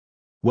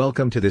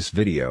Welcome to this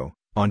video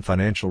on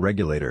financial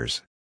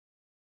regulators.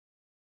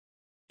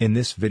 In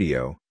this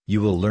video, you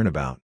will learn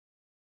about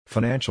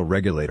financial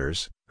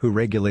regulators, who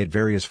regulate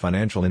various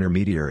financial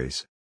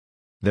intermediaries,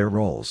 their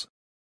roles,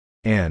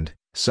 and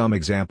some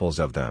examples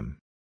of them.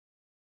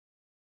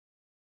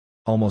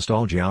 Almost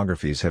all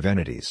geographies have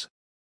entities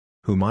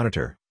who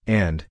monitor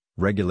and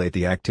regulate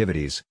the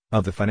activities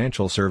of the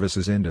financial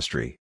services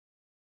industry.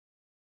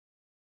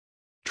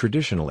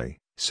 Traditionally,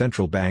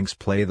 central banks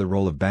play the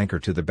role of banker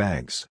to the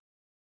banks.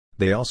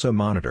 They also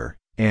monitor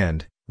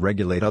and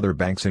regulate other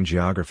banks in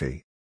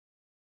geography.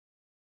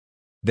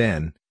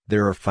 Then,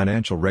 there are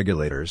financial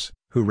regulators,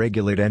 who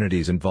regulate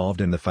entities involved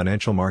in the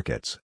financial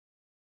markets,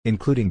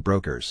 including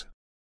brokers,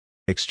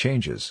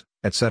 exchanges,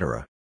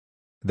 etc.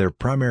 Their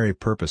primary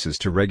purpose is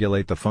to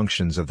regulate the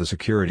functions of the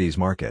securities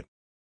market.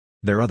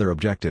 Their other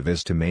objective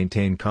is to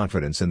maintain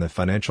confidence in the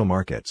financial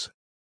markets.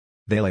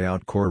 They lay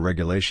out core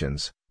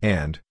regulations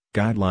and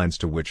guidelines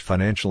to which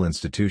financial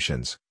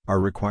institutions are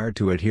required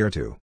to adhere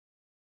to.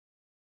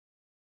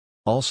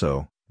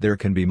 Also, there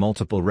can be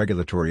multiple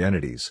regulatory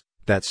entities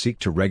that seek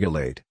to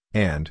regulate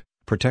and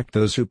protect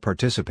those who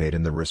participate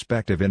in the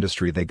respective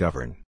industry they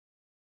govern.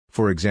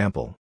 For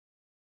example,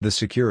 the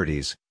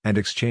Securities and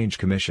Exchange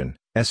Commission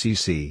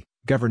 (SEC)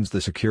 governs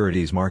the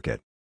securities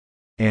market,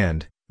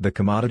 and the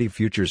Commodity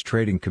Futures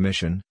Trading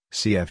Commission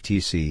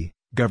 (CFTC)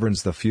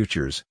 governs the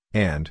futures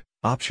and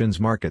options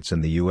markets in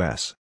the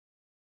U.S.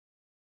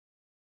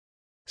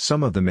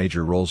 Some of the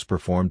major roles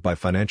performed by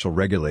financial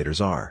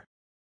regulators are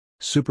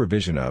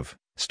supervision of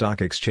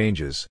stock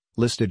exchanges,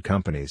 listed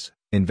companies,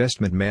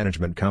 investment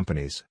management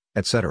companies,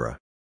 etc.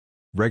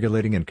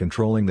 Regulating and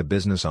controlling the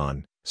business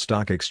on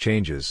stock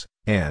exchanges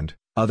and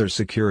other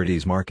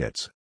securities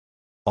markets.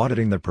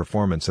 Auditing the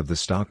performance of the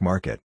stock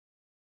market.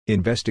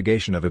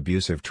 Investigation of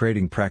abusive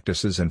trading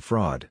practices and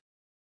fraud.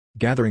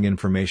 Gathering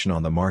information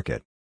on the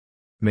market.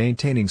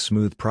 Maintaining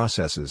smooth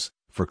processes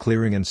for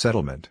clearing and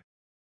settlement.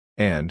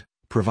 And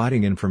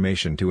providing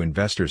information to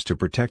investors to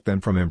protect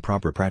them from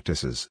improper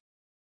practices.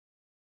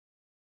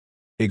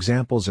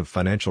 Examples of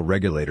financial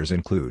regulators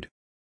include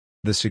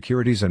the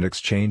Securities and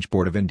Exchange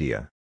Board of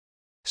India,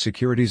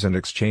 Securities and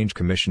Exchange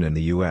Commission in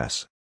the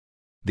U.S.,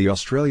 the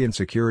Australian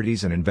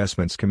Securities and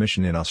Investments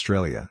Commission in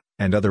Australia,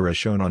 and other as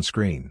shown on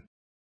screen.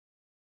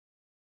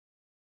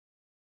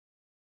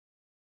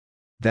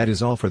 That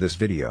is all for this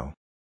video.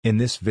 In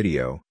this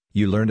video,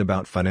 you learned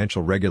about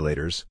financial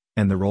regulators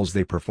and the roles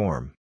they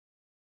perform.